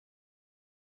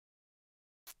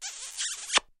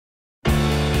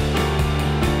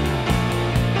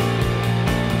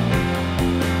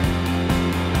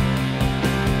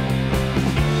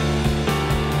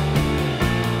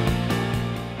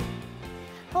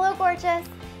Hello, gorgeous.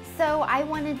 So I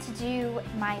wanted to do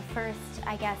my first,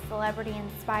 I guess,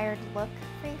 celebrity-inspired look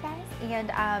for you guys.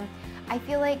 And I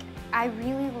feel like I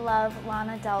really love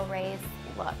Lana Del Rey's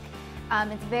look.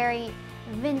 It's very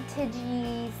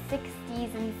vintagey,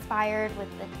 60s inspired with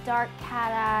the dark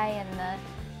cat eye and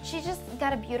she just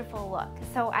got a beautiful look.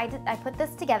 So I put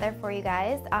this together for you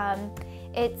guys.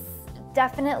 It's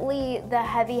definitely the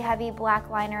heavy black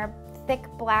liner, thick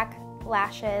black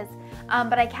lashes,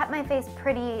 but I kept my face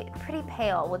pretty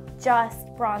pale with just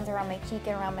bronzer on my cheek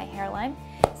and around my hairline.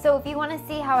 So if you want to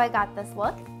see how I got this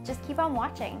look, just keep on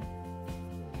watching.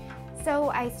 So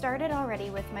I started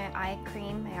already with my eye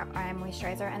cream, my eye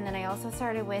moisturizer, and then I also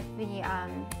started with the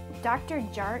Dr.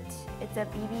 Jart. It's a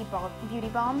beauty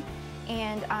balm,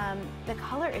 and the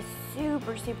color is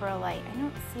super light. I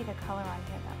don't see the color on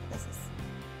here though, but this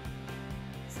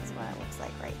is what it looks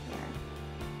like right here.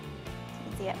 You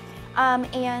can see it.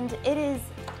 And it is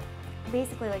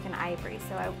basically like an ivory.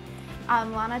 So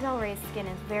Lana Del Rey's skin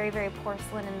is very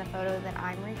porcelain in the photo that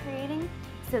I'm recreating.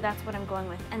 So that's what I'm going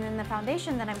with. And then the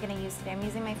foundation that I'm going to use today, I'm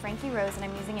using my Frankie Rose, and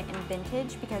I'm using it in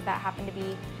Vintage because that happened to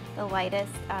be the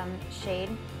lightest shade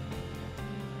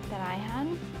that I had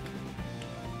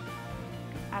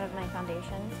out of my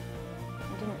foundations.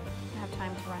 I didn't have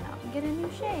time to run out and get a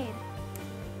new shade.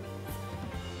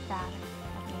 Bad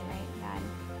of me, right? Bad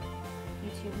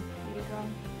YouTube beauty girl.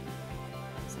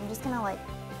 So I'm just gonna like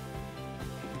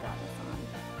draw this on.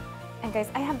 And guys,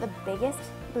 I have the biggest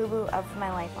boo-boo of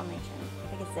my life on my chin.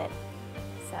 Big as it.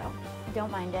 So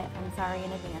don't mind it. I'm sorry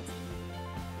in advance.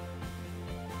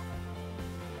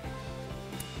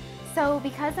 So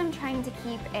because I'm trying to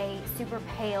keep a super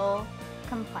pale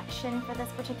complexion for this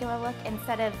particular look,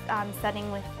 instead of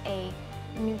setting with a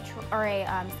neutral or a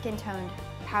skin toned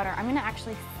powder, I'm going to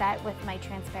actually set with my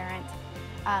transparent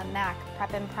MAC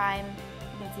Prep and Prime.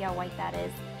 You can see how white that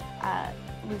is.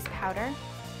 Loose powder.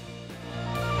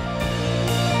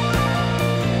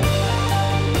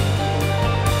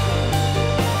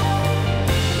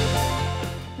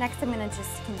 Next, I'm going to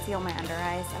just conceal my under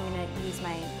eyes. I'm going to use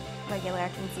my regular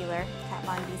concealer, Kat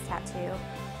Von D's Tattoo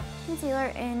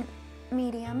concealer in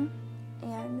medium,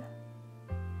 and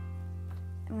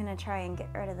I'm going to try and get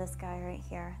rid of this guy right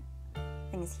here.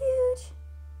 Thing is huge,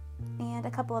 and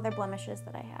a couple other blemishes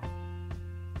that I have.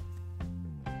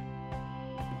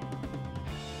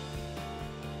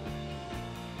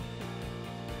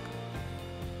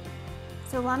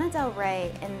 So Lana Del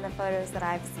Rey, in the photos that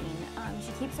I've seen,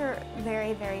 she keeps her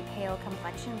very pale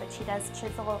complexion, but she does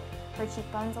chisel her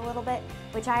cheekbones a little bit,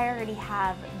 which I already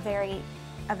have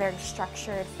a very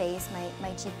structured face.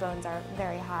 My cheekbones are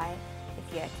very high,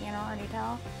 if you can't already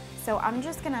tell. So I'm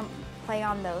just gonna play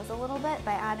on those a little bit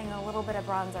by adding a little bit of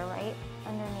bronzer right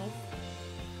underneath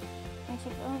my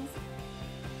cheekbones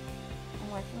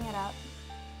and working it up.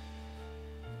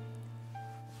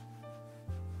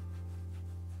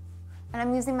 And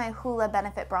I'm using my Hoola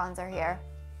Benefit bronzer here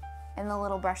and the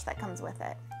little brush that comes with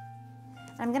it.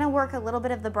 And I'm gonna work a little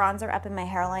bit of the bronzer up in my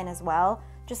hairline as well,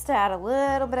 just to add a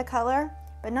little bit of color,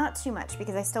 but not too much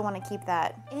because I still wanna keep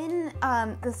that. In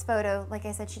this photo, like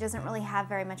I said, she doesn't really have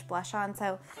very much blush on,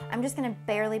 so I'm just gonna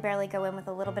barely go in with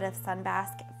a little bit of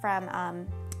Sunbask from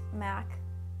MAC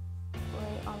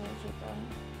right on the cheekbone,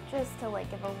 just to like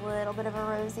give a little bit of a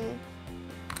rosy.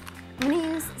 I'm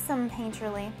gonna use some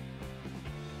Painterly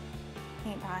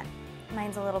paint pot.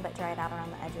 Mine's a little bit dried out around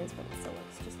the edges, but it still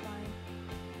looks just fine.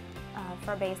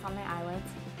 For a base on my eyelids.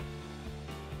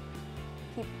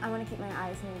 I want to keep my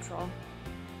eyes neutral.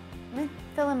 I'm going to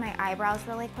fill in my eyebrows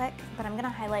really quick, but I'm going to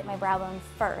highlight my brow bone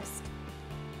first.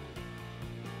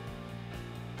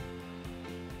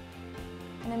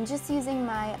 And I'm just using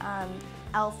my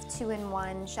e.l.f.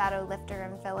 2-in-1 Shadow Lifter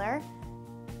and Filler.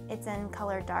 It's in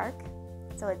color dark,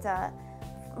 so it's a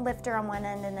lifter on one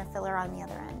end and a filler on the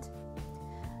other end.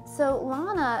 So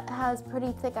Lana has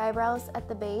pretty thick eyebrows at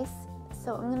the base,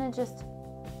 so I'm gonna just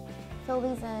fill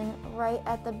these in right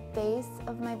at the base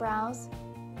of my brows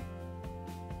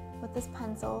with this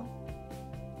pencil.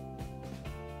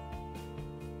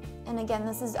 And again,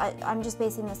 I'm just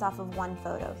basing this off of one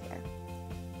photo here.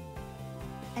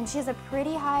 And she has a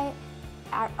pretty high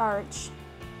arch,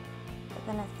 but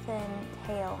then a thin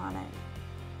tail on it.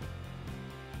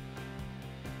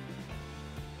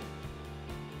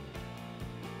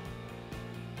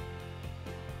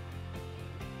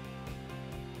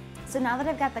 So now that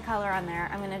I've got the color on there,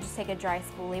 I'm going to just take a dry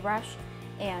spoolie brush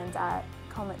and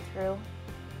comb it through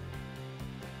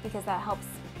because that helps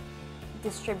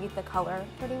distribute the color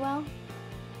pretty well.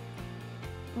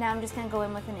 Now I'm just going to go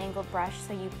in with an angled brush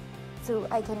so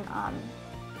I can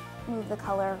move the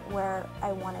color where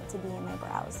I want it to be in my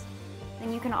brows.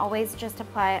 then you can always just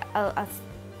apply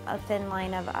a thin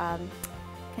line of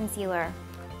concealer,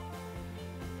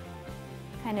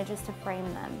 kind of just to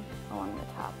frame them along the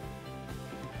top.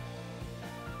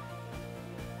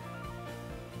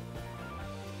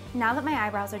 Now that my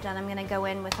eyebrows are done, I'm gonna go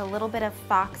in with a little bit of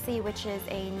Foxy, which is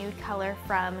a nude color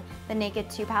from the Naked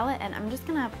 2 palette, and I'm just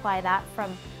gonna apply that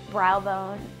from brow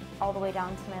bone all the way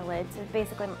down to my lid. So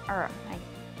basically, or my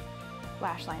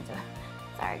lash lines,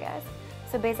 sorry guys.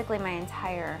 So basically my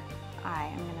entire eye,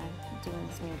 I'm gonna do in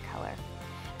this nude color.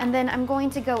 And then I'm going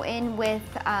to go in with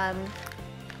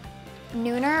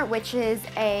Nooner, which is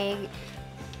a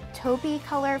taupey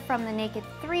color from the Naked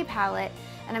 3 palette,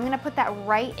 and I'm gonna put that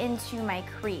right into my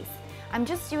crease. I'm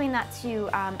just doing that to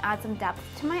add some depth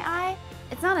to my eye.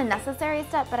 It's not a necessary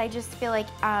step, but I just feel like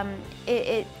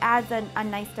it adds a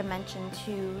nice dimension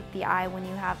to the eye when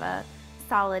you have a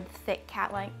solid, thick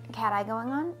cat eye going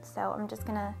on. So I'm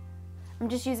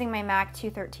just using my MAC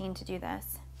 213 to do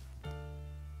this.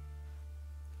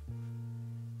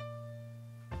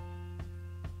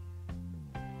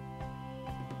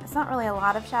 It's not really a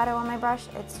lot of shadow on my brush,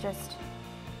 it's just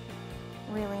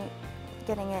really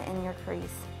getting it in your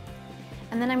crease.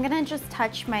 And then I'm gonna just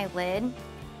touch my lid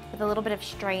with a little bit of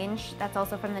Strange, that's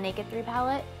also from the Naked 3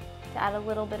 palette, to add a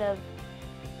little bit of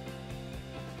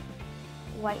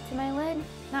white to my lid.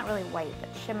 Not really white, but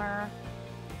shimmer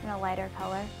in a lighter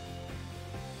color.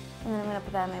 And then I'm gonna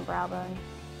put that on my brow bone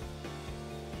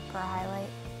for a highlight.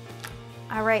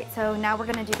 All right, so now we're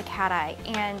gonna do the cat eye,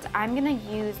 and I'm gonna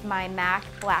use my MAC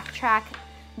Black Track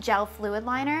Gel Fluid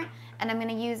Liner, and I'm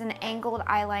gonna use an angled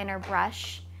eyeliner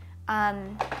brush.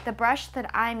 The brush that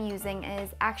I'm using is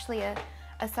actually a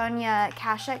Sonia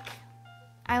Kashuk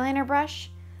eyeliner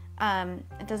brush.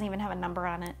 It doesn't even have a number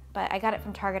on it, but I got it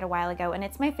from Target a while ago, and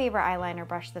it's my favorite eyeliner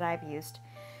brush that I've used.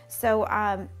 So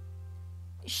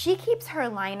she keeps her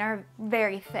liner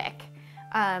very thick,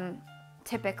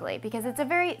 typically, because it's a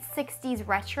very 60s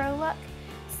retro look.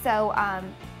 So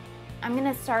I'm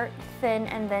gonna start thin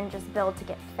and then just build to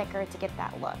get thicker to get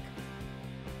that look.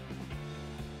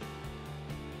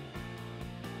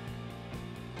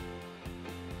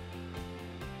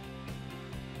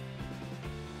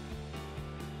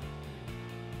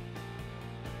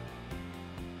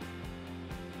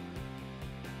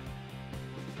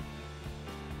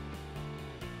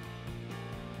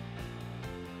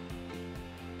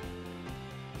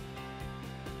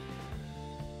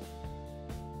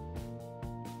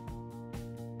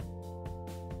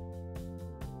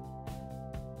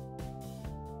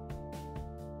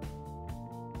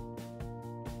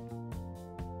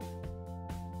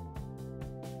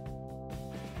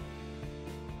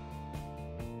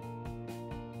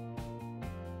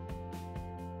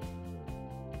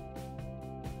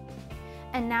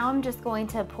 And now I'm just going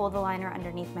to pull the liner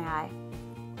underneath my eye.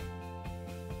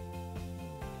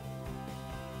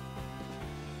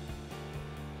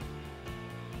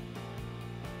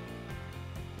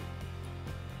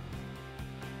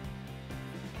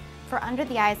 For under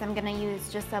the eyes, I'm gonna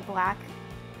use just a black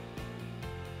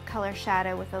color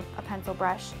shadow with a pencil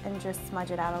brush and just smudge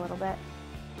it out a little bit.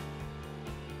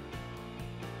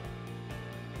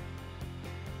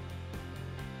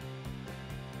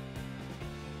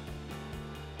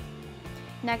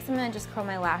 Next, I'm gonna just curl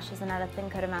my lashes and add a thin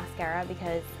coat of mascara,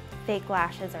 because fake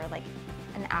lashes are like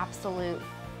an absolute,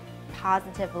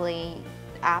 positively,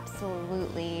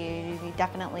 absolutely,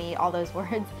 definitely, all those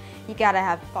words. You gotta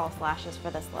have false lashes for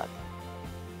this look.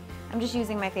 I'm just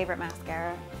using my favorite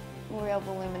mascara, L'Oreal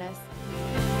Voluminous.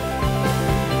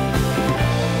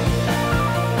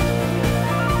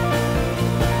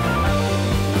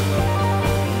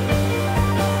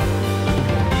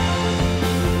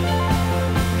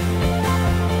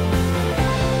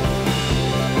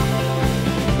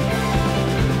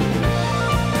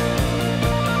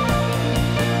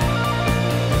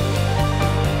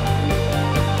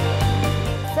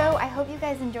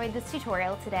 Enjoyed this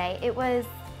tutorial today. It was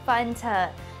fun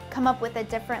to come up with a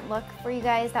different look for you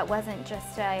guys that wasn't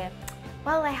just a,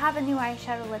 well, I have a new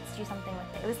eyeshadow, let's do something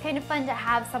with it. It was kind of fun to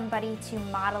have somebody to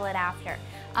model it after.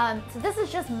 So this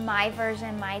is just my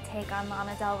version, my take on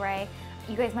Lana Del Rey.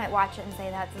 You guys might watch it and say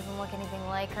that doesn't look anything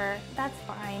like her. That's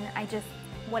fine. I just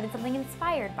wanted something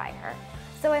inspired by her.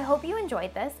 So I hope you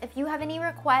enjoyed this. If you have any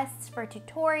requests for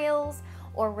tutorials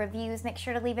or reviews, make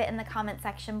sure to leave it in the comment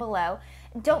section below.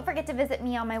 Don't forget to visit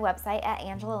me on my website at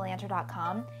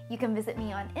angelalanter.com. You can visit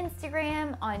me on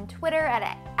Instagram, on Twitter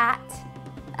at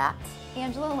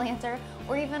Angela Lanter,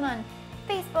 or even on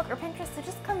Facebook or Pinterest. So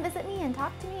just come visit me and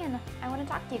talk to me, and I want to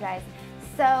talk to you guys.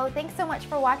 So thanks so much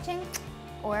for watching.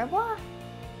 Au revoir.